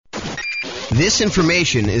This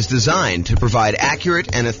information is designed to provide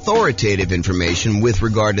accurate and authoritative information with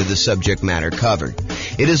regard to the subject matter covered.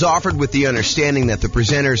 It is offered with the understanding that the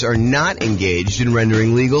presenters are not engaged in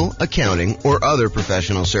rendering legal, accounting, or other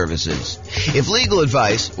professional services. If legal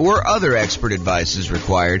advice or other expert advice is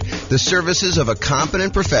required, the services of a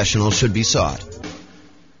competent professional should be sought.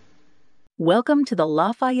 Welcome to the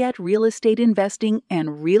Lafayette Real Estate Investing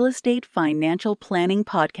and Real Estate Financial Planning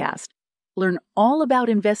Podcast. Learn all about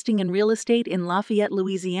investing in real estate in Lafayette,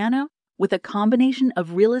 Louisiana, with a combination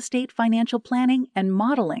of real estate financial planning and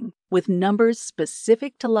modeling with numbers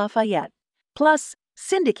specific to Lafayette, plus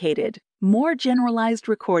syndicated, more generalized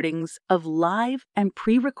recordings of live and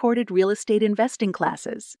pre-recorded real estate investing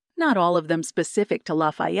classes, not all of them specific to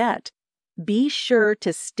Lafayette. Be sure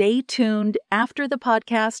to stay tuned after the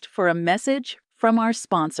podcast for a message from our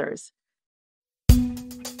sponsors.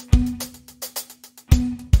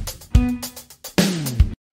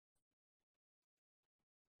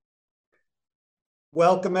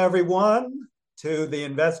 Welcome, everyone, to the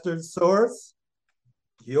Investor's Source,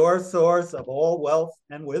 your source of all wealth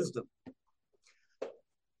and wisdom.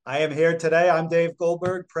 I am here today. I'm Dave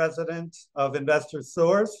Goldberg, president of Investor's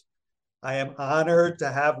Source. I am honored to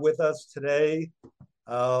have with us today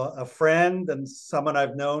a friend and someone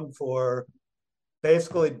I've known for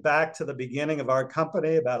basically back to the beginning of our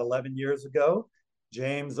company about 11 years ago,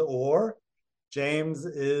 James Orr. James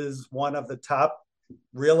is one of the top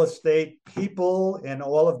real estate people in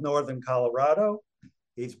all of Northern Colorado.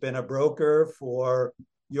 He's been a broker for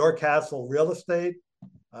Your Castle Real Estate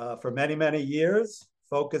for many, many years,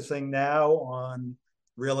 focusing now on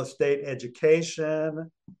real estate education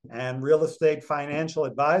and real estate financial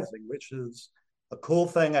advising, which is a cool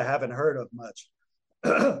thing I haven't heard of much.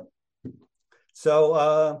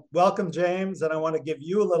 So welcome, James, and I want to give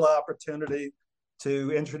you a little opportunity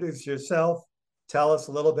to introduce yourself. Tell us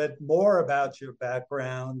a little bit more about your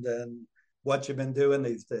background and what you've been doing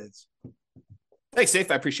these days. Thanks,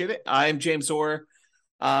 Dave. I appreciate it. I'm James Orr.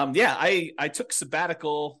 I took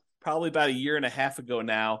sabbatical probably about a year and a half ago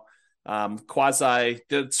now.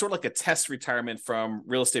 Did sort of like a test retirement from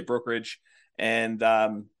real estate brokerage, and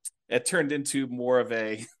it turned into more of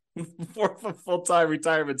a full-time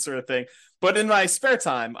retirement sort of thing. But in my spare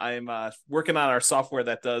time, I'm working on our software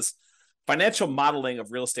that does financial modeling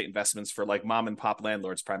of real estate investments for like mom and pop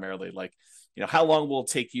landlords, primarily. Like, how long will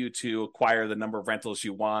it take you to acquire the number of rentals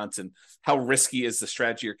you want, and how risky is the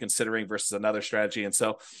strategy you're considering versus another strategy. And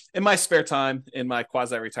so in my spare time, in my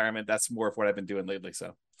quasi-retirement, that's more of what I've been doing lately.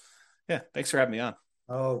 So yeah, thanks for having me on.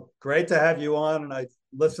 Oh, great to have you on. And I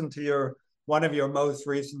listened to one of your most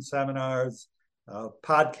recent seminars,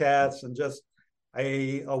 podcasts, and just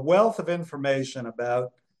a wealth of information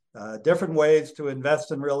about different ways to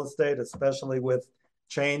invest in real estate, especially with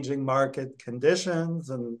changing market conditions.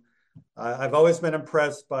 And I've always been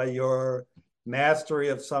impressed by your mastery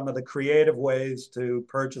of some of the creative ways to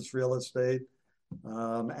purchase real estate,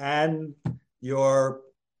 and your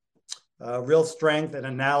real strength and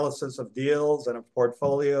analysis of deals and of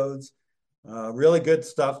portfolios. Really good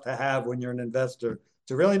stuff to have when you're an investor,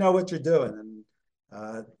 to really know what you're doing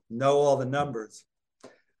and know all the numbers.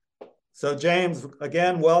 So James,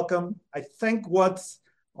 again, welcome. I think what's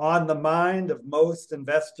on the mind of most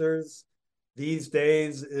investors these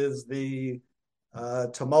days is the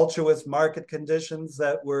tumultuous market conditions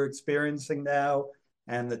that we're experiencing now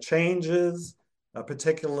and the changes,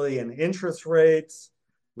 particularly in interest rates.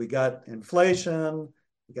 We got inflation,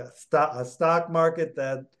 we got a stock market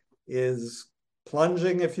that is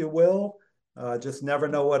plunging, if you will, just never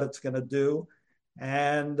know what it's going to do.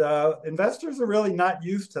 And investors are really not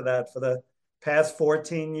used to that. For the past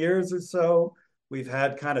 14 years or so, we've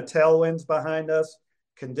had kind of tailwinds behind us.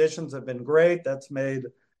 Conditions have been great. That's made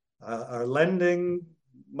our lending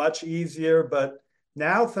much easier, but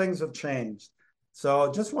now things have changed. So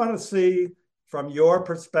I just want to see from your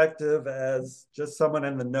perspective as just someone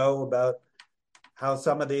in the know about how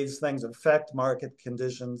some of these things affect market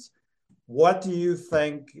conditions, what do you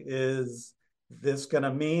think is this going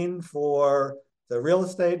to mean for the real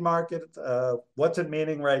estate market? What's it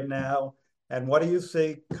meaning right now? And what do you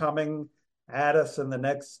see coming at us in the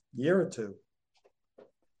next year or two?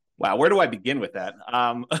 Wow, where do I begin with that?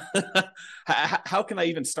 How can I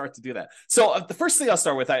even start to do that? So the first thing I'll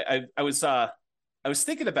start with, I was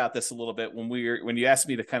thinking about this a little bit when you asked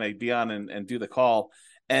me to kind of be on and do the call.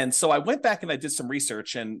 And so I went back and I did some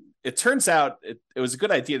research, and it turns out it was a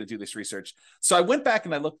good idea to do this research. So I went back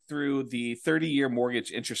and I looked through the 30-year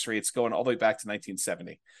mortgage interest rates going all the way back to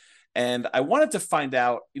 1970. And I wanted to find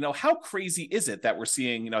out, how crazy is it that we're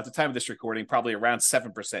seeing, at the time of this recording, probably around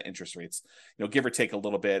 7% interest rates, give or take a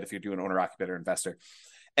little bit if you're doing owner, occupier, investor.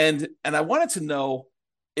 And I wanted to know,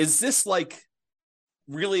 is this like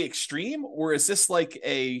really extreme, or is this like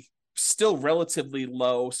a still relatively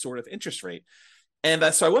low sort of interest rate? And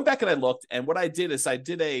so I went back and I looked, and what I did is I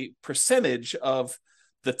did a percentage of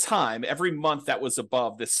the time every month that was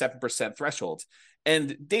above this 7% threshold.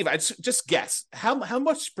 And Dave, I just guess how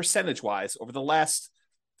much percentage wise over the last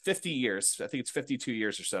 50 years, I think it's 52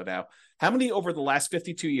 years or so now, how many over the last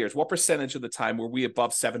 52 years, what percentage of the time were we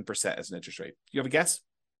above 7% as an interest rate? Do you have a guess?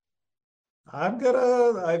 I've kind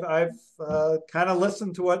of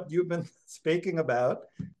listened to what you've been speaking about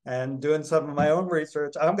and doing some of my own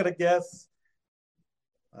research. I'm gonna guess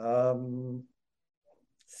 73%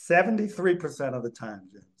 of the time,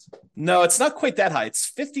 James. No, it's not quite that high.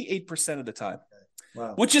 It's 58% of the time.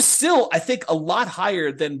 Wow. Which is still, I think, a lot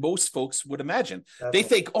higher than most folks would imagine. They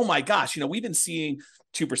think, oh my gosh, we've been seeing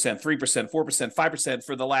 2%, 3%, 4%, 5%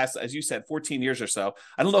 for the last, as you said, 14 years or so.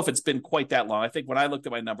 I don't know if it's been quite that long. I think when I looked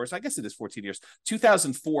at my numbers, I guess it is 14 years.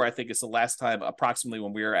 2004, I think, is the last time approximately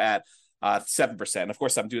when we were at 7%. Of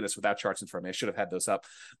course, I'm doing this without charts in front of me. I should have had those up.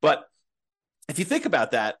 But if you think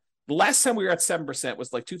about that, the last time we were at 7%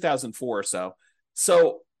 was like 2004 or so.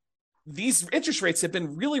 So these interest rates have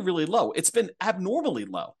been really, really low. It's been abnormally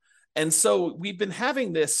low. And so we've been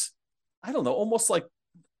having this, I don't know, almost like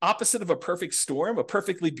opposite of a perfect storm, a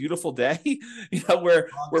perfectly beautiful day, where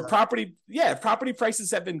property prices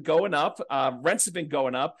have been going up, rents have been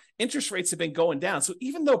going up, interest rates have been going down. So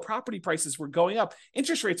even though property prices were going up,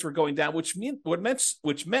 interest rates were going down, which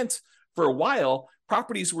meant for a while,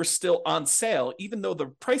 properties were still on sale, even though the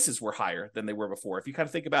prices were higher than they were before. If you kind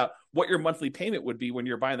of think about what your monthly payment would be when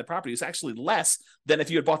you're buying the property, it's actually less than if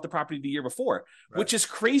you had bought the property the year before, right, which is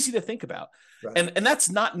crazy to think about. Right. And that's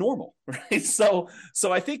not normal, right? So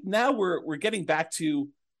I think now we're getting back to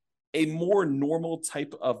a more normal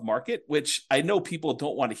type of market, which I know people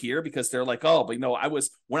don't want to hear because they're like, oh, but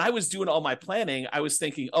when I was doing all my planning, I was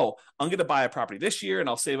thinking, oh, I'm going to buy a property this year and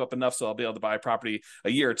I'll save up enough so I'll be able to buy a property a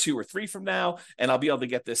year or 2 or 3 from now, and I'll be able to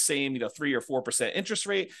get this same 3 or 4% interest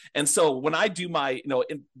rate. And so when I do my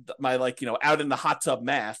out in the hot tub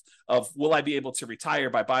math of will I be able to retire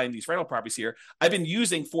by buying these rental properties here, I've been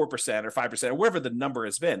using 4% or 5% or wherever the number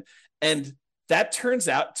has been, and that turns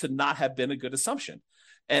out to not have been a good assumption.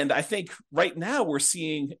 And I think right now we're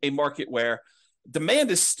seeing a market where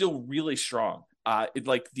demand is still really strong.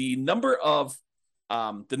 The number of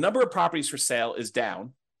properties for sale is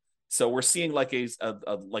down, so we're seeing like a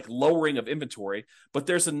lowering of inventory. But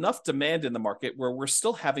there's enough demand in the market where we're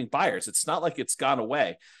still having buyers. It's not like it's gone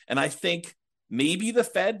away. And I think maybe the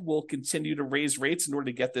Fed will continue to raise rates in order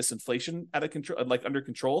to get this inflation out of control, under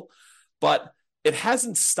control. But it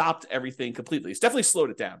hasn't stopped everything completely. It's definitely slowed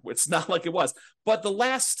it down. It's not like it was. But the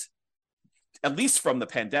last, at least from the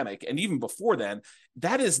pandemic, and even before then,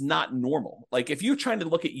 that is not normal. Like if you're trying to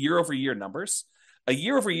look at year-over-year numbers, a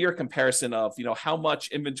year-over-year comparison of, how much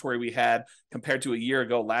inventory we had compared to a year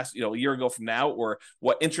ago a year ago from now, or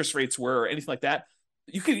what interest rates were or anything like that,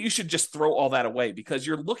 you should just throw all that away, because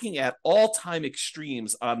you're looking at all-time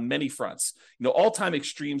extremes on many fronts. All-time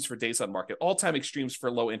extremes for days on market, all-time extremes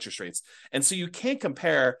for low interest rates. And so you can't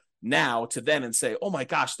compare now to then and say, oh my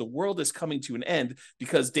gosh, the world is coming to an end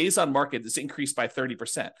because days on market is increased by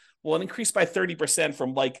 30%. Well, it increased by 30%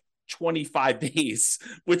 from like 25 days,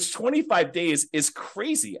 which 25 days is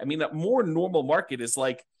crazy. I mean, a more normal market is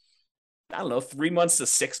like, I don't know, 3 months to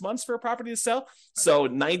 6 months for a property to sell. So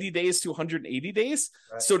 90 days to 180 days.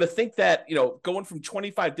 Right. So to think that, going from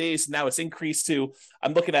 25 days, now it's increased to,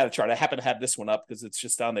 I'm looking at a chart. I happen to have this one up because it's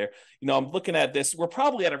just down there. I'm looking at this. We're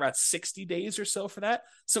probably at around 60 days or so for that.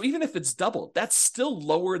 So even if it's doubled, that's still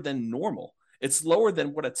lower than normal. It's lower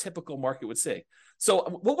than what a typical market would say. So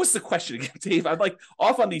what was the question again, Dave? I'm like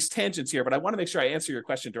off on these tangents here, but I want to make sure I answer your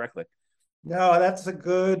question directly. No, that's a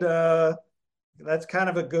good, that's kind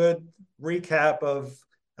of a good recap of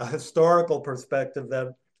a historical perspective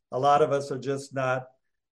that a lot of us are just not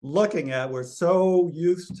looking at. We're so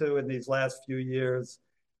used to, in these last few years,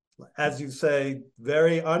 as you say,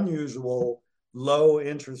 very unusual low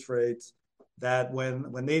interest rates, that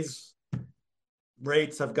when these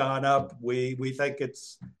rates have gone up, we think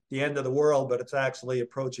it's the end of the world, but it's actually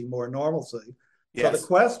approaching more normalcy. Yes. So the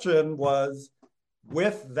question was,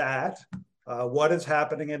 with that, what is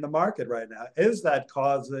happening in the market right now? Is that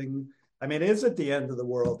causing, is it the end of the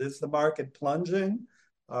world? Is the market plunging?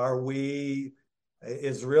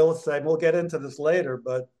 Is real estate, we'll get into this later,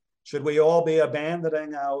 but should we all be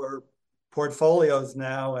abandoning our portfolios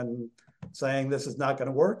now and saying this is not going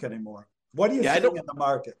to work anymore? What are you seeing in the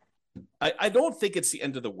market? I don't think it's the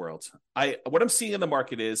end of the world. What I'm seeing in the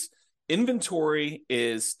market is inventory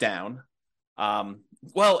is down.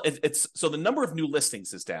 Well, it's so the number of new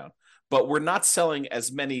listings is down, but we're not selling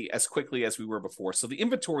as many as quickly as we were before. So the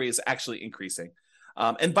inventory is actually increasing.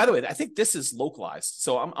 And by the way, I think this is localized.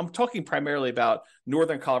 So I'm talking primarily about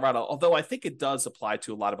Northern Colorado, although I think it does apply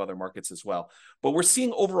to a lot of other markets as well. But we're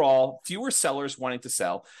seeing overall fewer sellers wanting to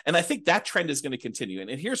sell. And I think that trend is going to continue. And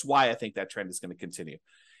here's why I think that trend is going to continue.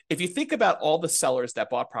 If you think about all the sellers that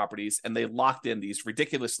bought properties and they locked in these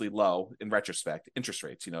ridiculously low, in retrospect, interest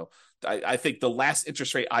rates, I think the last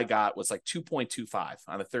interest rate I got was like 2.25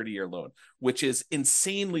 on a 30-year loan, which is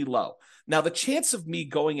insanely low. Now, the chance of me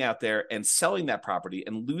going out there and selling that property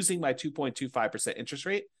and losing my 2.25% interest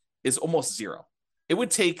rate is almost zero. It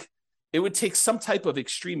would take some type of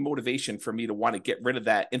extreme motivation for me to want to get rid of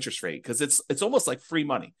that interest rate, because it's almost like free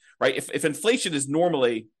money, right? If inflation is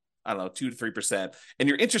normally, I don't know, 2 to 3%, and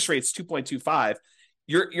your interest rate is 2.25,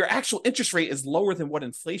 your actual interest rate is lower than what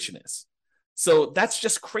inflation is. So that's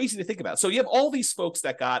just crazy to think about. So you have all these folks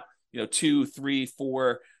that got 2, 3,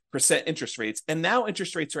 4% interest rates, and now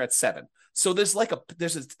interest rates are at 7. So there's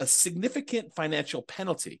a significant financial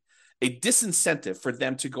penalty, a disincentive for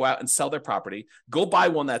them to go out and sell their property, go buy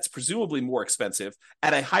one that's presumably more expensive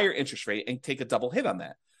at a higher interest rate, and take a double hit on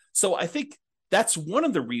that. So I think that's one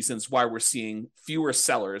of the reasons why we're seeing fewer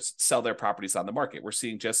sellers sell their properties on the market. We're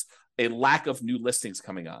seeing just a lack of new listings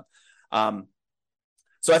coming on.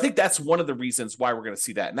 So I think that's one of the reasons why we're going to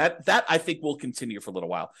see that. And that I think will continue for a little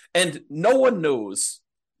while. And no one knows.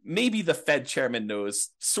 Maybe the Fed chairman knows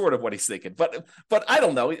sort of what he's thinking, but I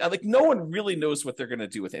don't know. Like, no one really knows what they're going to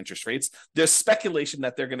do with interest rates. There's speculation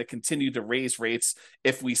that they're going to continue to raise rates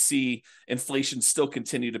if we see inflation still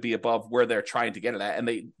continue to be above where they're trying to get it at.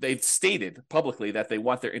 And they've stated publicly that they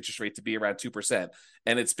want their interest rate to be around 2%,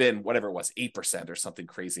 and it's been whatever it was, 8% or something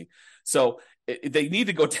crazy. So they need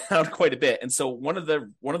to go down quite a bit. And so one of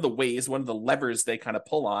the levers they kind of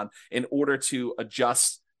pull on in order to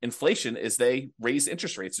adjust inflation is they raise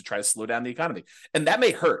interest rates to try to slow down the economy. And that may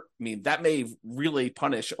hurt. I mean, that may really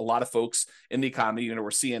punish a lot of folks in the economy. We're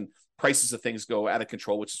seeing prices of things go out of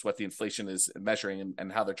control, which is what the inflation is measuring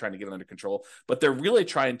and how they're trying to get it under control. But they're really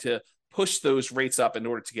trying to push those rates up in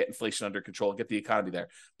order to get inflation under control and get the economy there.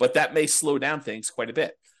 But that may slow down things quite a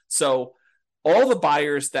bit. So all the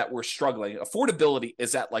buyers that were struggling, affordability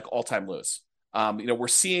is at like all-time lows. We're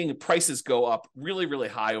seeing prices go up really, really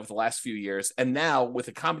high over the last few years. And now with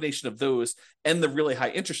a combination of those and the really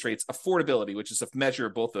high interest rates, affordability, which is a measure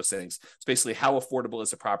of both those things, it's basically how affordable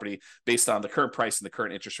is a property based on the current price and the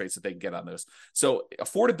current interest rates that they can get on those. So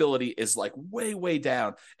affordability is like way, way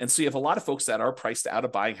down. And so you have a lot of folks that are priced out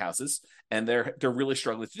of buying houses, and they're really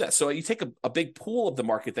struggling to do that. So you take a big pool of the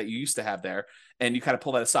market that you used to have there, and you kind of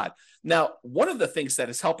pull that aside. Now, one of the things that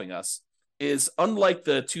is helping us is, unlike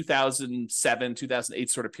the 2007, 2008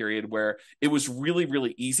 sort of period where it was really,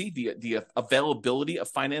 really easy, the availability of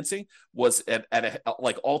financing was at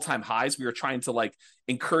like all-time highs. We were trying to like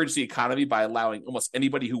encourage the economy by allowing almost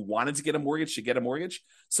anybody who wanted to get a mortgage to get a mortgage.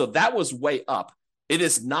 So that was way up. It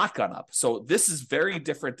has not gone up. So this is very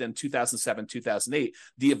different than 2007, 2008.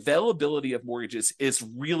 The availability of mortgages is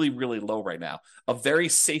really, really low right now. A very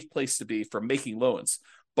safe place to be for making loans.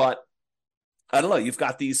 But I don't know, you've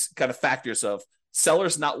got these kind of factors of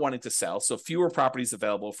sellers not wanting to sell, so fewer properties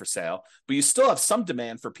available for sale, but you still have some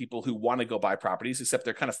demand for people who want to go buy properties, except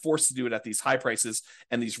they're kind of forced to do it at these high prices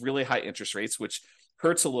and these really high interest rates, which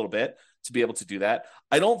hurts a little bit to be able to do that.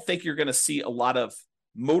 I don't think you're going to see a lot of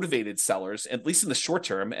motivated sellers, at least in the short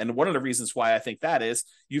term. And one of the reasons why I think that is,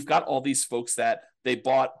 you've got all these folks that they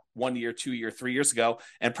bought 1 year, 2 year, 3 years ago,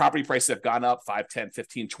 and property prices have gone up 5, 10,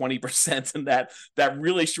 15, 20% in that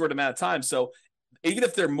really short amount of time. So even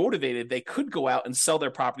if they're motivated, they could go out and sell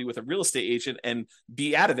their property with a real estate agent and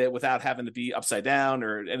be out of it without having to be upside down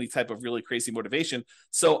or any type of really crazy motivation.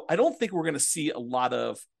 So I don't think we're going to see a lot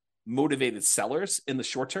of motivated sellers in the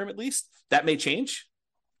short term, at least. That may change.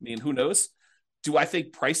 I mean, who knows? Do I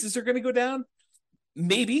think prices are going to go down?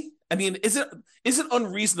 Maybe. I mean, is it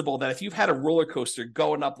unreasonable that if you've had a roller coaster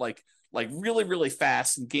going up like really, really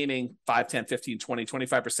fast and gaining 5, 10, 15, 20,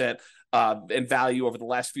 25% in value over the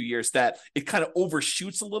last few years, that it kind of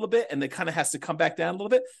overshoots a little bit and it kind of has to come back down a little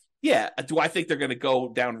bit? Yeah. Do I think they're going to go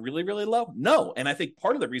down really, really low? No. And I think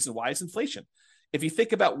part of the reason why is inflation. If you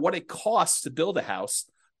think about what it costs to build a house,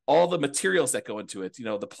 all the materials that go into it,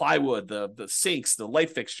 the plywood, the sinks, the light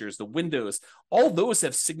fixtures, the windows, all those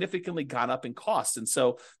have significantly gone up in cost. And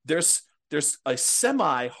so there's a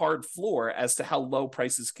semi-hard floor as to how low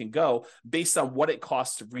prices can go based on what it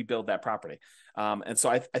costs to rebuild that property. And so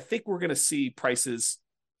I think we're going to see prices.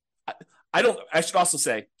 I should also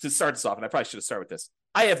say, to start this off, and I probably should have started with this,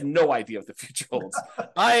 I have no idea what the future holds.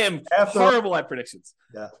 I am horrible at predictions.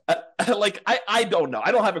 Yeah. I don't know.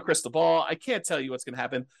 I don't have a crystal ball. I can't tell you what's going to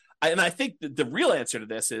happen. And I think the real answer to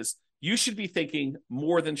this is you should be thinking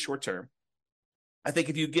more than short term. I think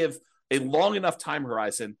if you give a long enough time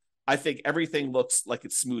horizon, I think everything looks like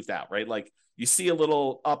it's smoothed out, right? Like you see a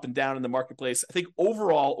little up and down in the marketplace. I think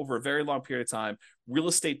overall, over a very long period of time, real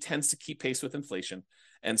estate tends to keep pace with inflation.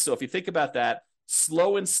 And so if you think about that,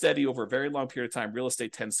 slow and steady over a very long period of time, real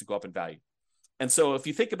estate tends to go up in value. And so if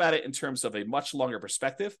you think about it in terms of a much longer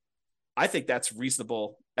perspective, I think that's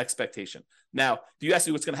reasonable expectation. Now, do you ask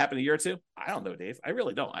me what's going to happen in a year or two? I don't know, Dave. I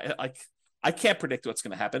really don't. I can't predict what's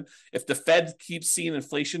going to happen. If the Fed keeps seeing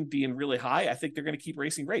inflation being really high, I think they're going to keep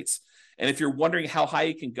raising rates. And if you're wondering how high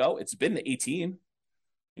it can go, it's been to 18.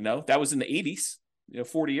 That was in the 80s,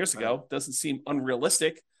 40 years ago. Right. Doesn't seem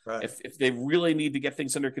unrealistic. Right. If they really need to get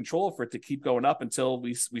things under control for it to keep going up until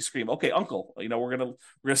we scream, okay, uncle, we're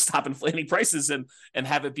gonna stop inflating prices and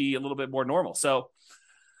have it be a little bit more normal. So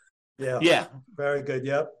yeah, very good.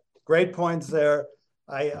 Yep, great points there.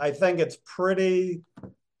 I think it's pretty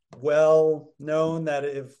well known that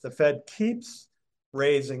if the Fed keeps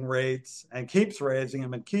raising rates and keeps raising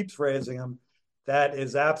them, that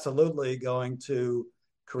is absolutely going to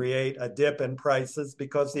create a dip in prices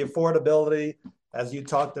because the affordability, as you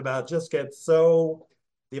talked about, just gets the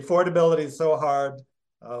affordability is so hard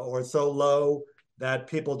or so low that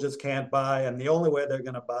people just can't buy. And the only way they're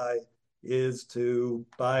going to buy is to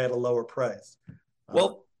buy at a lower price.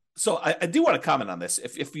 Well, so I do want to comment on this.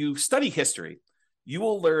 If you study history, you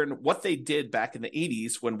will learn what they did back in the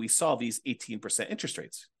 80s when we saw these 18% interest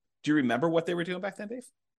rates. Do you remember what they were doing back then, Dave?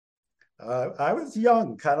 I was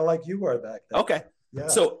young, kind of like you were back then. Okay. Yeah.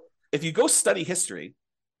 So if you go study history,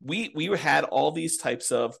 we had all these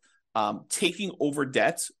types of taking over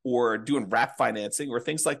debt or doing wrap financing or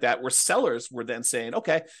things like that, where sellers were then saying,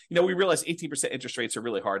 okay, we realize 18% interest rates are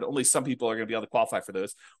really hard. Only some people are going to be able to qualify for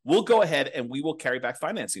those. We'll go ahead and we will carry back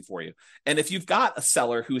financing for you. And if you've got a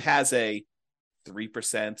seller who has a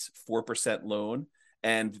 3%, 4% loan,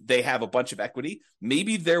 and they have a bunch of equity,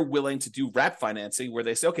 maybe they're willing to do wrap financing where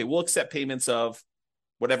they say, okay, we'll accept payments of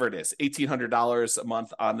whatever it is, $1,800 a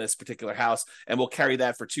month on this particular house, and we'll carry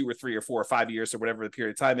that for 2 or 3 or 4 or 5 years or whatever the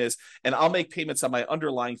period of time is, and I'll make payments on my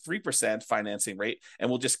underlying 3% financing rate, and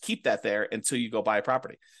we'll just keep that there until you go buy a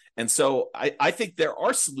property. And so I think there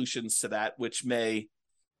are solutions to that which may,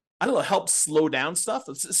 help slow down stuff.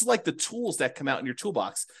 This is like the tools that come out in your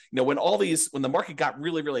toolbox. When the market got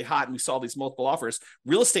really, really hot and we saw these multiple offers,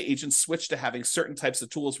 real estate agents switched to having certain types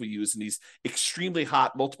of tools we use in these extremely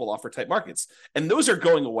hot multiple offer type markets. And those are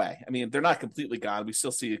going away. I mean, they're not completely gone. We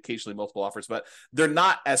still see occasionally multiple offers, but they're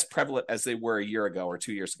not as prevalent as they were a year ago or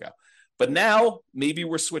 2 years ago. But now maybe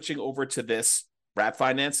we're switching over to this wrap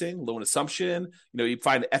financing, loan assumption. You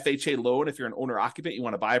find an FHA loan if you're an owner occupant, you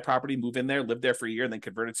want to buy a property, move in there, live there for a year, and then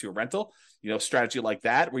convert it to a rental. Strategy like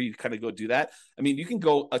that where you kind of go do that. I mean, you can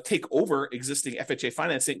go take over existing FHA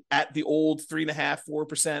financing at the old 3.5%,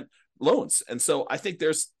 4% loans. And so I think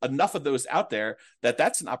there's enough of those out there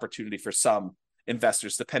that's an opportunity for some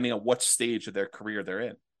investors, depending on what stage of their career they're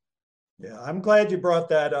in. Yeah, I'm glad you brought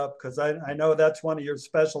that up because I know that's one of your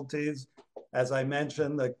specialties. As I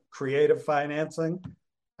mentioned, the creative financing.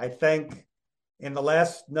 I think in the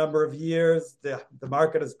last number of years, the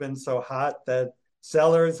market has been so hot that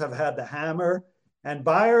sellers have had the hammer, and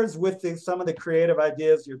buyers with some of the creative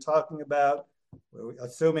ideas you're talking about,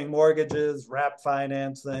 assuming mortgages, wrap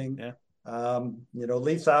financing,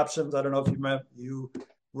 lease options. I don't know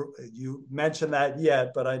if you mentioned that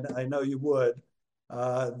yet, but I know you would.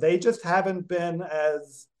 They just haven't been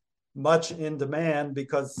as much in demand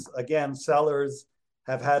because, again, sellers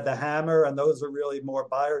have had the hammer, and those are really more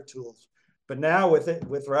buyer tools. But now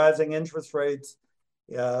with rising interest rates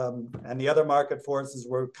and the other market forces,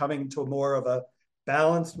 we're coming to more of a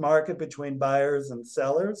balanced market between buyers and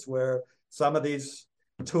sellers, where some of these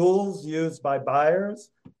tools used by buyers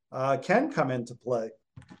can come into play.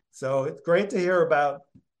 So it's great to hear about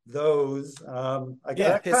those.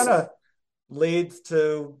 That kind of leads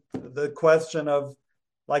to the question of,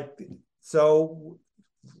 so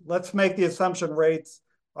let's make the assumption rates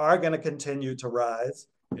are going to continue to rise.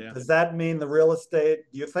 Yeah. Does that mean do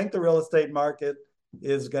you think the real estate market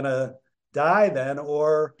is going to die then,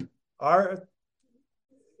 or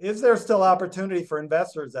is there still opportunity for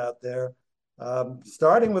investors out there,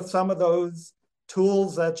 starting with some of those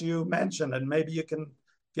tools that you mentioned, and maybe you can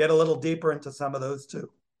get a little deeper into some of those too?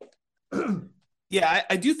 Yeah,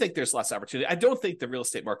 I do think there's less opportunity. I don't think the real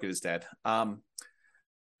estate market is dead.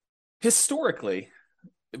 Historically,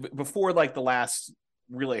 before the last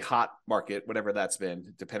really hot market, whatever that's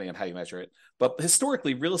been, depending on how you measure it. But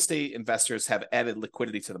historically, real estate investors have added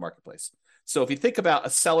liquidity to the marketplace. So if you think about a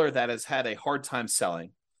seller that has had a hard time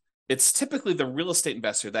selling, it's typically the real estate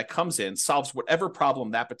investor that comes in, solves whatever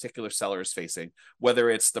problem that particular seller is facing, whether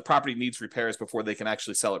it's the property needs repairs before they can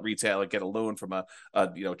actually sell it retail and get a loan from a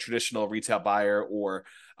traditional retail buyer, or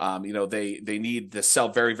they need to sell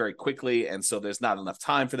very, very quickly, and so there's not enough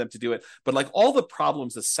time for them to do it. But like all the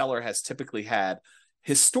problems the seller has typically had,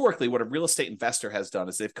 historically, what a real estate investor has done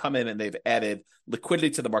is they've come in and they've added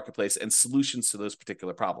liquidity to the marketplace and solutions to those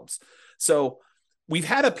particular problems. So we've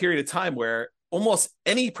had a period of time where almost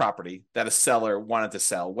any property that a seller wanted to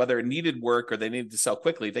sell, whether it needed work or they needed to sell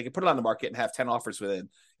quickly, they could put it on the market and have 10 offers within,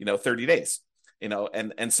 30 days,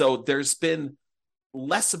 and so there's been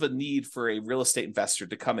less of a need for a real estate investor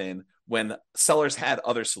to come in when sellers had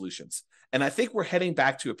other solutions. And I think we're heading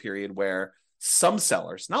back to a period where some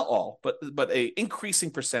sellers, not all, but a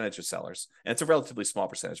increasing percentage of sellers, and it's a relatively small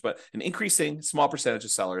percentage, but an increasing small percentage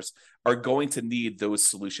of sellers are going to need those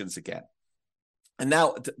solutions again. And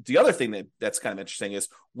now the other thing that's kind of interesting is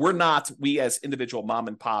we as individual mom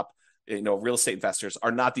and pop, real estate investors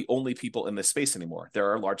are not the only people in this space anymore.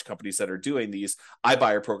 There are large companies that are doing these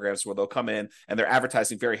iBuyer programs where they'll come in and they're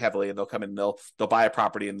advertising very heavily, and they'll come in and they'll buy a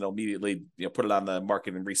property and they'll immediately put it on the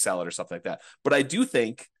market and resell it or something like that. But I do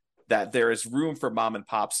think that there is room for mom and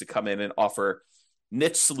pops to come in and offer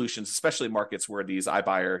niche solutions, especially in markets where these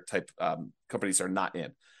iBuyer type companies are not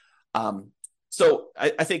in. So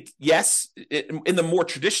I think, yes, in the more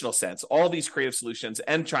traditional sense, all these creative solutions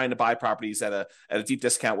and trying to buy properties at a deep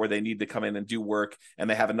discount where they need to come in and do work and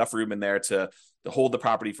they have enough room in there to hold the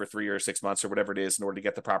property for 3 or 6 months or whatever it is in order to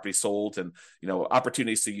get the property sold, and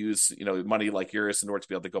opportunities to use money like yours in order to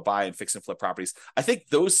be able to go buy and fix and flip properties. I think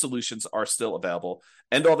those solutions are still available,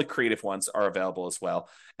 and all the creative ones are available as well.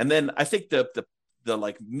 And then I think the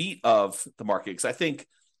like meat of the market, because I think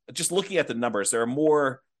just looking at the numbers, there are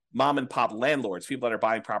more mom and pop landlords, people that are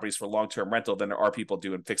buying properties for long-term rental, than there are people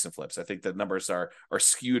doing fix and flips. I think the numbers are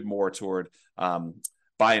skewed more toward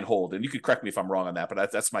buy and hold. And you could correct me if I'm wrong on that,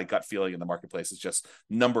 but that's my gut feeling in the marketplace. Is just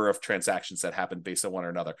number of transactions that happen based on one or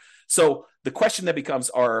another. So the question that becomes,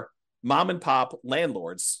 are mom and pop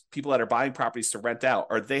landlords, people that are buying properties to rent out,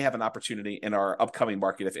 are they have an opportunity in our upcoming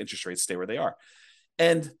market if interest rates stay where they are?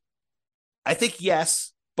 And I think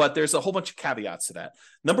yes, but there's a whole bunch of caveats to that.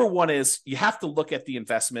 Number one is you have to look at the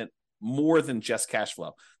investment more than just cash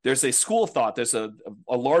flow. There's a school of thought. There's a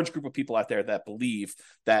large group of people out there that believe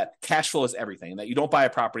that cash flow is everything, and that you don't buy a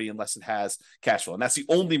property unless it has cash flow. And that's the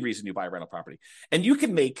only reason you buy a rental property. And you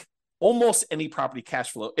can make almost any property cash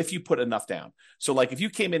flow if you put enough down. So like if you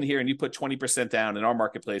came in here and you put 20% down in our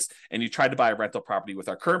marketplace and you tried to buy a rental property with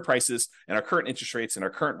our current prices and our current interest rates and our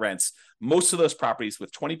current rents, most of those properties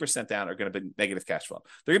with 20% down are going to be negative cash flow.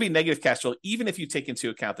 They're going to be negative cash flow even if you take into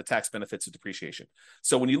account the tax benefits of depreciation.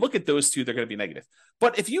 So when you look at those two, they're going to be negative.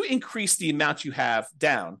 But if you increase the amount you have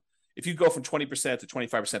down, if you go from 20% to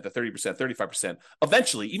 25% to 30%, 35%,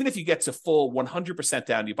 eventually, even if you get to full 100%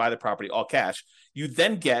 down, you buy the property all cash, you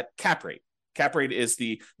then get cap rate. Cap rate is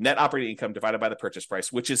the net operating income divided by the purchase price,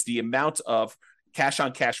 which is the amount of cash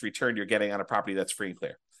on cash return you're getting on a property that's free and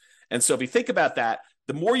clear. And so if you think about that,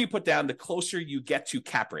 the more you put down, the closer you get to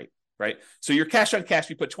cap rate. Right. So your cash on cash,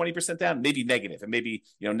 you put 20% down, maybe negative, and maybe,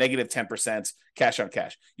 negative 10% cash on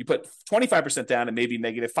cash. You put 25% down and maybe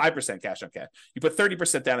negative 5% cash on cash. You put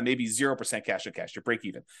 30% down and maybe 0% cash on cash. You're break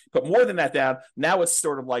even. Put more than that down. Now it's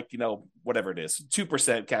sort of like, whatever it is,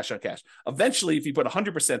 2% cash on cash. Eventually, if you put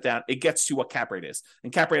 100% down, it gets to what cap rate is.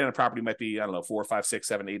 And cap rate on a property might be, 4, 5, 6,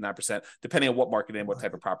 7, 8, 9%, depending on what market and what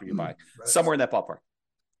type of property you're buying, somewhere in that ballpark.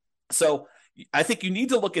 So I think you need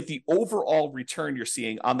to look at the overall return you're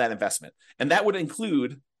seeing on that investment. And that would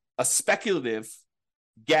include a speculative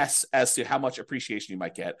guess as to how much appreciation you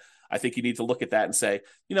might get. I think you need to look at that and say,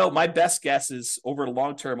 my best guess is over the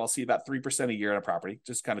long term, I'll see about 3% a year on a property,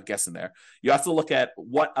 just kind of guessing there. You have to look at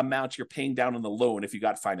what amount you're paying down on the loan if you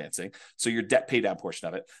got financing. So your debt pay down portion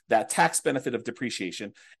of it, that tax benefit of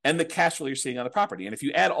depreciation, and the cash flow you're seeing on the property. And if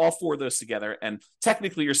you add all four of those together, and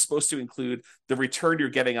technically you're supposed to include the return you're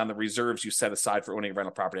getting on the reserves you set aside for owning a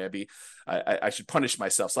rental property. I should punish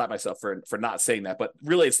myself, slap myself for not saying that, but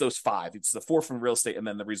really it's those five. It's the 4 from real estate and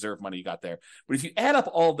then the reserve money you got there. But if you add up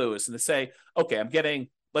all those and to say, okay, I'm getting,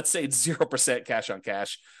 let's say it's 0% cash on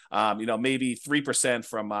cash, maybe 3%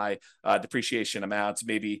 from my depreciation amount,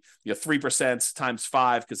 maybe 3% times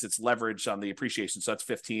 5 because it's leverage on the appreciation, so that's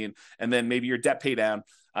 15, and then maybe your debt pay down.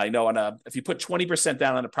 If you put 20%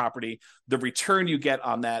 down on a property, the return you get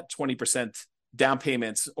on that 20% down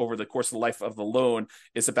payments over the course of the life of the loan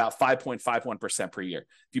is about 5.51% per year.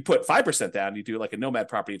 If you put 5% down, you do like a Nomad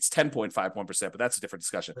property, it's 10.51%, but that's a different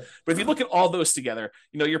discussion. But if you look at all those together,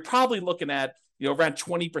 you're probably looking at, around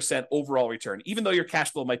 20% overall return, even though your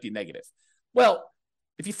cash flow might be negative. Well,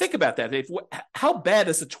 if you think about that, Dave, how bad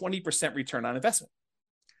is a 20% return on investment?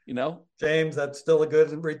 James, that's still a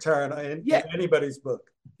good return in anybody's book.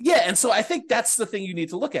 Yeah. And so I think that's the thing you need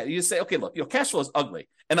to look at. You just say, okay, look, cash flow is ugly.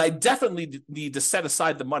 And I definitely need to set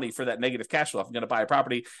aside the money for that negative cash flow. If I'm going to buy a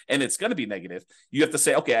property and it's going to be negative, you have to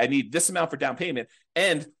say, okay, I need this amount for down payment.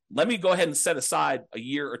 And let me go ahead and set aside a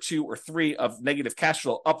year or 2 or 3 of negative cash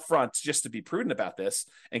flow up front just to be prudent about this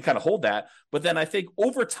and kind of hold that. But then I think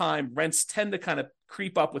over time, rents tend to kind of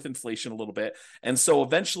creep up with inflation a little bit. And so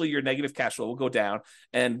eventually your negative cash flow will go down.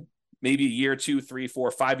 And maybe a year, 2, 3,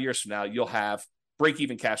 4, 5 years from now, you'll have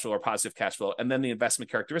break-even cash flow or positive cash flow, and then the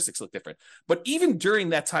investment characteristics look different. But even during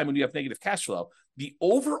that time when you have negative cash flow, the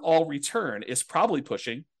overall return is probably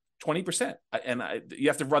pushing 20%. And you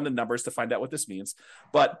have to run the numbers to find out what this means.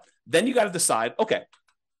 But then you got to decide, okay,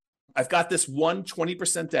 I've got this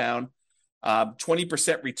 20% down,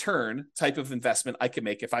 20% return type of investment I can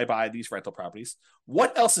make if I buy these rental properties.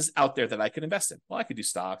 What else is out there that I could invest in? Well, I could do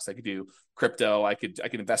stocks, I could do crypto, I could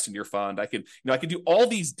invest in your fund, I could do all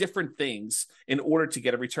these different things in order to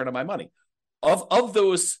get a return on my money. Of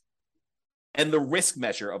those, and the risk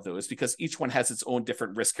measure of those, because each one has its own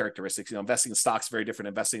different risk characteristics. Investing in stocks is very different.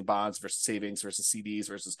 Investing in bonds versus savings versus CDs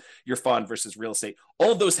versus your fund versus real estate.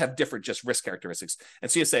 All of those have different just risk characteristics.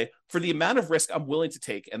 And so you say, for the amount of risk I'm willing to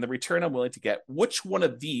take and the return I'm willing to get, which one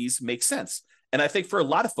of these makes sense? And I think for a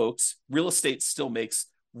lot of folks, real estate still makes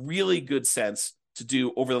really good sense to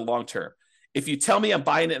do over the long term. If you tell me I'm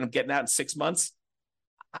buying it and I'm getting out in 6 months,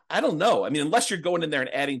 I don't know. I mean, unless you're going in there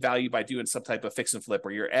and adding value by doing some type of fix and flip,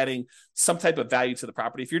 or you're adding some type of value to the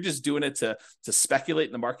property. If you're just doing it to speculate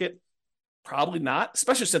in the market, probably not,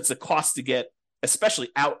 especially since the cost to get,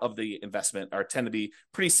 especially out of the investment, tend to be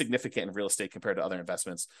pretty significant in real estate compared to other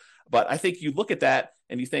investments. But I think you look at that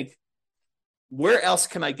and you think, where else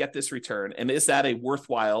can I get this return? And is that a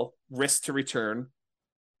worthwhile risk to return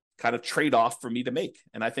kind of trade-off for me to make?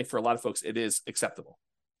 And I think for a lot of folks, it is acceptable.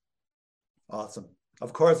 Awesome.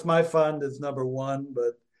 Of course, my fund is number one,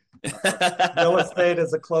 but real estate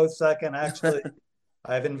is a close second. Actually,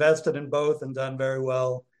 I've invested in both and done very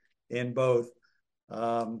well in both.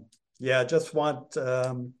 Just want,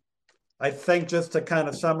 I think just to kind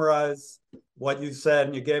of summarize what you said,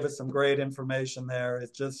 and you gave us some great information there.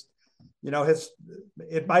 It's just,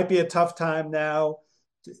 it might be a tough time now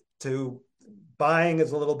to buying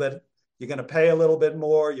is a little bit, you're going to pay a little bit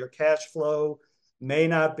more, your cash flow may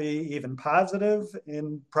not be even positive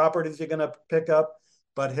in properties you're going to pick up.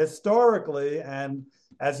 But historically, and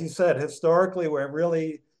as you said, historically, we're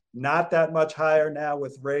really not that much higher now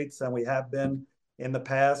with rates than we have been in the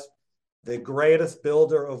past. The greatest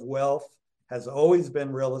builder of wealth has always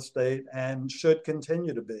been real estate and should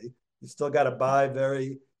continue to be. You still got to buy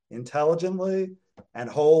very intelligently and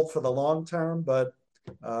hold for the long term, but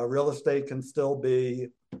real estate can still be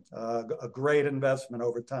a great investment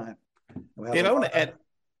over time. Dave, I want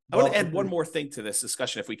to add one more thing to this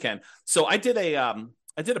discussion if we can. So I did a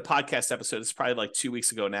podcast episode. It's probably like 2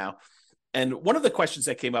 weeks ago now. And one of the questions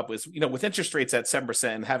that came up was, with interest rates at 7%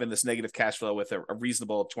 and having this negative cash flow with a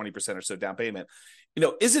reasonable 20% or so down payment,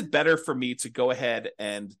 is it better for me to go ahead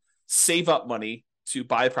and save up money to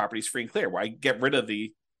buy properties free and clear, where I get rid of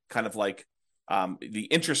the kind of like the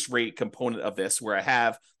interest rate component of this, where I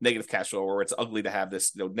have negative cash flow, or it's ugly to have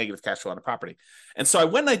this negative cash flow on a property? And so I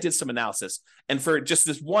went and I did some analysis, and for just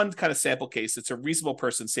this one kind of sample case, it's a reasonable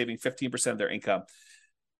person saving 15% of their income.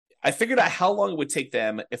 I figured out how long it would take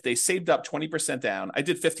them if they saved up 20% down. I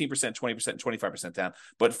did 15%, 20%, and 25% down.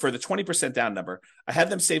 But for the 20% down number, I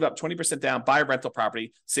had them save up 20% down, buy a rental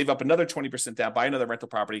property, save up another 20% down, buy another rental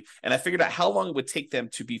property. And I figured out how long it would take them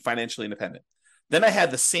to be financially independent. Then I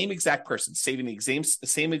had the same exact person saving the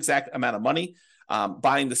same exact amount of money,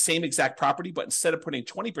 buying the same exact property, but instead of putting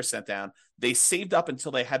 20% down, they saved up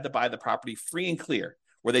until they had to buy the property free and clear,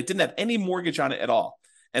 where they didn't have any mortgage on it at all.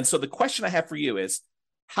 And so the question I have for you is,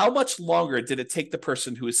 how much longer did it take the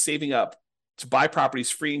person who is saving up to buy properties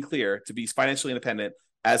free and clear to be financially independent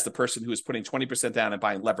as the person who is putting 20% down and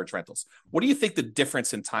buying leverage rentals? What do you think the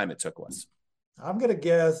difference in time it took was? I'm going to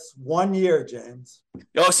guess 1 year, James.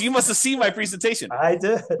 Oh, so you must have seen my presentation. I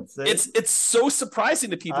did. It's so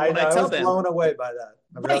surprising to people when I tell them. I was blown away by that.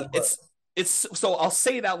 Right. It's so I'll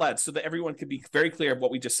say it out loud so that everyone can be very clear of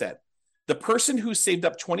what we just said. The person who saved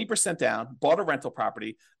up 20% down, bought a rental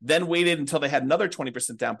property, then waited until they had another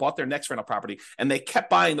 20% down, bought their next rental property, and they kept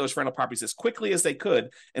buying those rental properties as quickly as they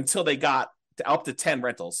could until they got up to 10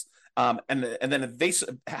 rentals. And then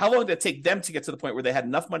how long did it take them to get to the point where they had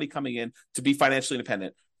enough money coming in to be financially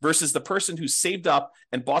independent versus the person who saved up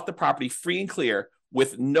and bought the property free and clear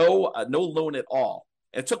with no loan at all.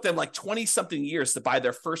 And it took them like 20 something years to buy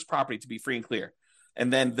their first property to be free and clear.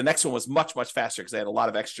 And then the next one was much, much faster because they had a lot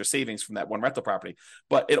of extra savings from that one rental property.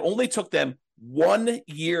 But it only took them 1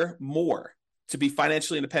 year more to be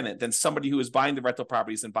financially independent than somebody who is buying the rental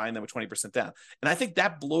properties and buying them with 20% down. And I think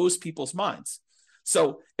that blows people's minds.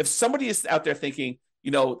 So if somebody is out there thinking,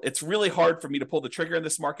 it's really hard for me to pull the trigger in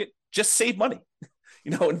this market, just save money.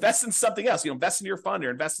 Invest in something else, invest in your fund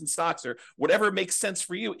or invest in stocks or whatever makes sense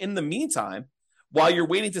for you in the meantime, while you're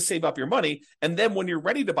waiting to save up your money. And then when you're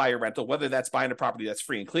ready to buy a rental, whether that's buying a property that's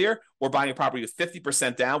free and clear or buying a property with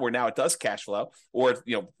 50% down where now it does cash flow, or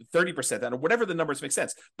 30% down, or whatever the numbers make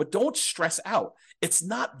sense. But don't stress out. It's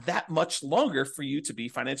not that much longer for you to be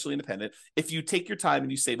financially independent if you take your time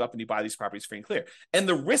and you save up and you buy these properties free and clear. And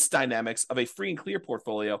the risk dynamics of a free and clear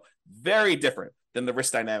portfolio, very different than the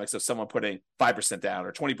risk dynamics of someone putting 5% down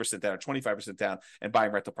or 20% down or 25% down and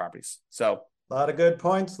buying rental properties. So a lot of good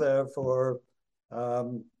points there for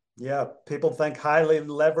people think highly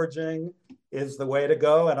leveraging is the way to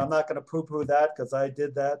go. And I'm not going to poo-poo that because I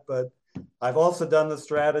did that, but I've also done the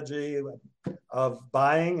strategy of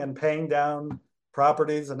buying and paying down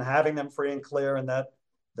properties and having them free and clear. And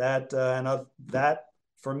that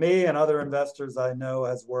for me and other investors I know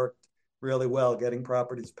has worked really well, getting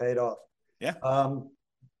properties paid off. Yeah.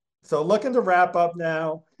 So looking to wrap up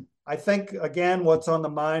now, I think, again, what's on the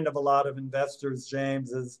mind of a lot of investors,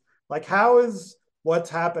 James, is like, how is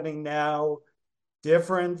what's happening now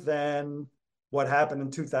different than what happened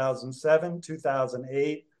in 2007,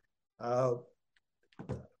 2008? How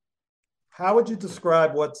would you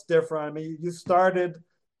describe what's different? I mean, you started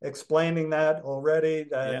explaining that already,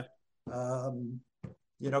 that,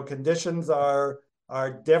 conditions are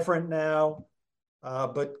different now,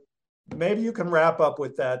 but maybe you can wrap up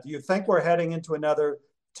with that. Do you think we're heading into another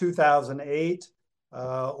 2008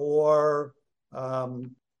 or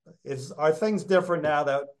are things different now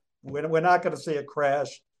that we're not going to see a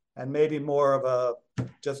crash and maybe more of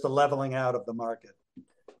just a leveling out of the market?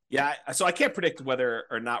 Yeah, so I can't predict whether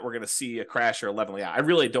or not we're going to see a crash or a leveling out. I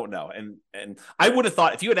really don't know. And I would have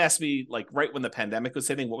thought if you had asked me like right when the pandemic was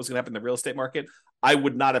hitting, what was going to happen in the real estate market, I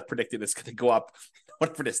would not have predicted it's going to go up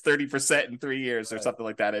whatever it is, 30% in 3 years or something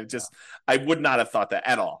like that. I would not have thought that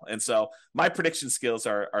at all. And so my prediction skills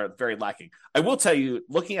are very lacking. I will tell you,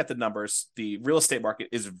 looking at the numbers, the real estate market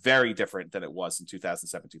is very different than it was in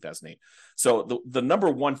 2007, 2008. So the number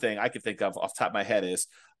one thing I could think of off the top of my head is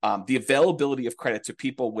the availability of credit to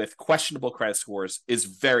people with questionable credit scores is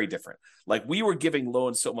very different. Like we were giving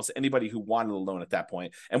loans to almost anybody who wanted a loan at that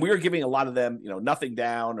point. And we were giving a lot of them, nothing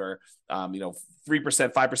down or,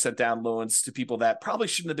 3%, 5% down loans to people that probably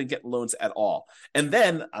shouldn't have been getting loans at all. And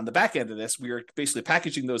then on the back end of this, we were basically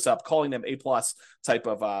packaging those up, calling them A+ type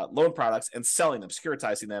of loan products and selling them,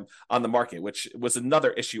 securitizing them on the market, which was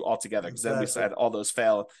another issue altogether because then we had all those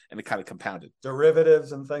fail and it kind of compounded.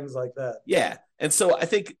 Derivatives and things like that. Yeah. And so I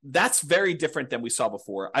think that's very different than we saw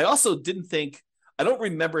before. I don't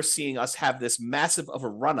remember seeing us have this massive of a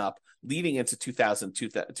run up leading into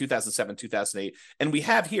 2007, 2008. And we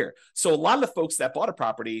have here. So a lot of the folks that bought a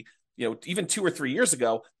property, even 2 or 3 years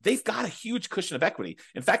ago, they've got a huge cushion of equity.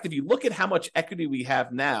 In fact, if you look at how much equity we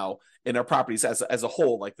have now in our properties as a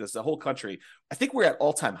whole, like this, the whole country, I think we're at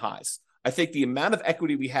all-time highs. I think the amount of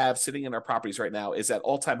equity we have sitting in our properties right now is at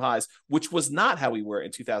all-time highs, which was not how we were in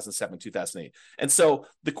 2007, 2008. And so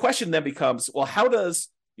the question then becomes, well, how does,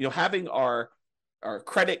 having our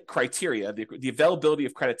credit criteria, the availability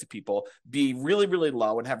of credit to people be really, really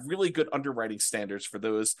low and have really good underwriting standards for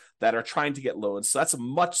those that are trying to get loans. So that's a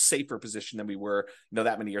much safer position than we were,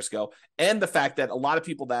 that many years ago. And the fact that a lot of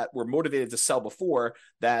people that were motivated to sell before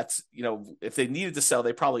that, if they needed to sell,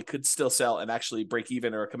 they probably could still sell and actually break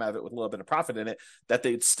even or come out of it with a little bit of profit in it, that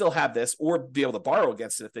they'd still have this or be able to borrow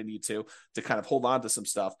against it if they need to kind of hold on to some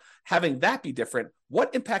stuff. Having that be different,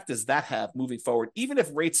 what impact does that have moving forward, even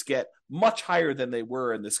if rates get much higher than they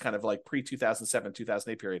were in this kind of like pre-2007,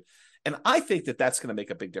 2008 period? And I think that that's going to make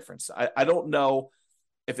a big difference. I don't know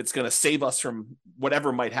if it's going to save us from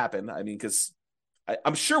whatever might happen. I mean, because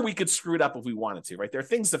I'm sure we could screw it up if we wanted to, right? There are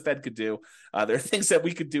things the Fed could do. There are things that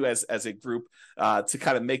we could do as a group to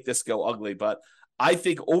kind of make this go ugly. But I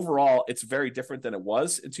think overall, it's very different than it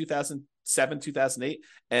was in 2007, 2008.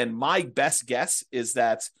 And my best guess is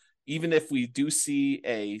that even if we do see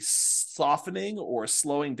a softening or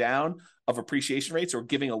slowing down of appreciation rates or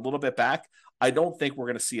giving a little bit back, I don't think we're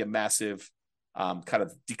going to see a massive kind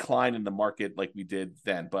of decline in the market like we did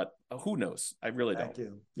then. But who knows? I really don't. Thank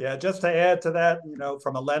you. Yeah, just to add to that,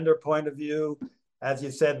 from a lender point of view, as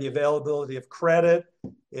you said, the availability of credit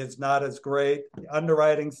is not as great. The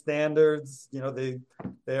underwriting standards,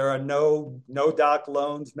 there are no doc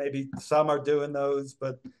loans. Maybe some are doing those,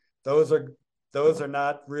 but those are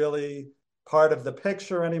not really part of the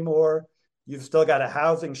picture anymore. You've still got a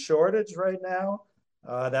housing shortage right now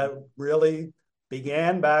that really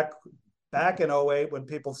began back in 08 when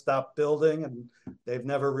people stopped building, and they've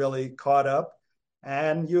never really caught up.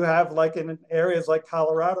 And you have, like in areas like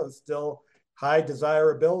Colorado, still high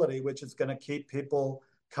desirability, which is going to keep people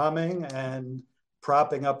coming and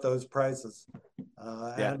propping up those prices.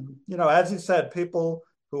 And, as you said, people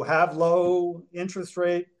who have low interest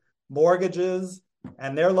rate mortgages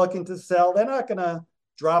and they're looking to sell, they're not going to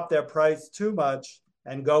drop their price too much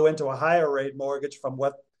and go into a higher rate mortgage for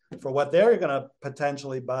what they're going to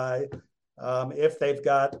potentially buy if they've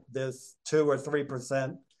got this 2 or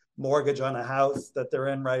 3% mortgage on a house that they're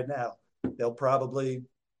in right now. They'll probably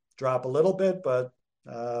drop a little bit, but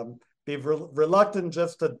be reluctant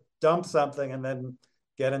just to dump something and then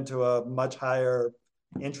get into a much higher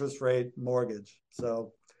interest rate mortgage.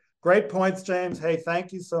 So great points, James. Hey,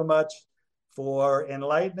 thank you so much for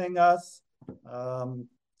enlightening us.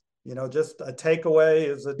 Just a takeaway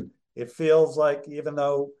is that it feels like even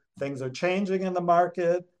though things are changing in the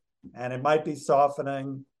market and it might be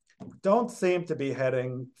softening, don't seem to be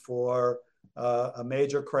heading for a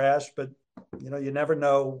major crash, but you never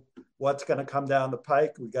know what's going to come down the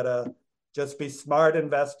pike. We got to just be smart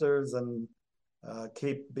investors and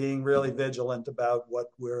keep being really vigilant about what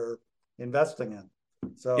we're investing in.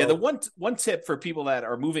 So yeah, the one tip for people that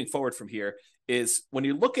are moving forward from here is when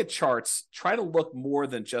you look at charts, try to look more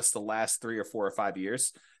than just the last 3 or 4 or 5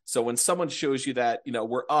 years. So when someone shows you that,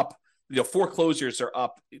 we're up, foreclosures are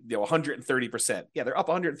up, 130%. Yeah, they're up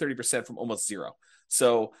 130% from almost zero.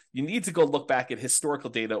 So you need to go look back at historical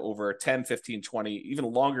data over 10, 15, 20, even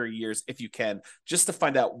longer years if you can, just to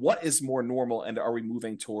find out what is more normal and are we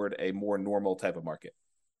moving toward a more normal type of market.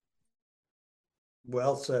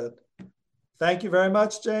 Well said. Thank you very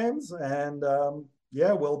much, James. And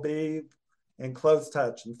we'll be in close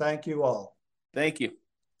touch. And thank you all. Thank you.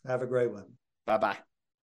 Have a great one. Bye-bye.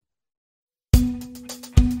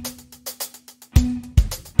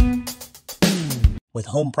 With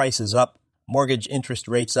home prices up, mortgage interest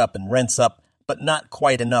rates up, and rents up, but not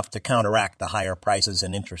quite enough to counteract the higher prices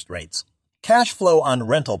and interest rates. Cash flow on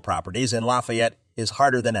rental properties in Lafayette is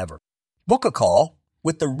harder than ever. Book a call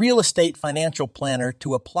with the Real Estate Financial Planner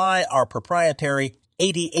to apply our proprietary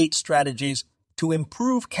 88 strategies to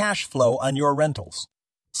improve cash flow on your rentals.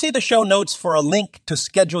 See the show notes for a link to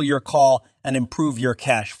schedule your call and improve your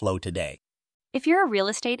cash flow today. If you're a real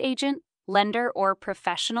estate agent, lender, or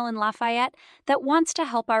professional in Lafayette that wants to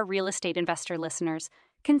help our real estate investor listeners,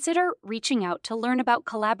 consider reaching out to learn about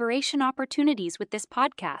collaboration opportunities with this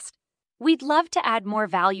podcast. We'd love to add more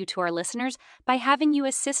value to our listeners by having you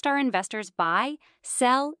assist our investors buy,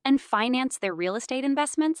 sell, and finance their real estate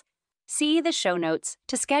investments. See the show notes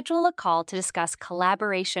to schedule a call to discuss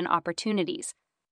collaboration opportunities.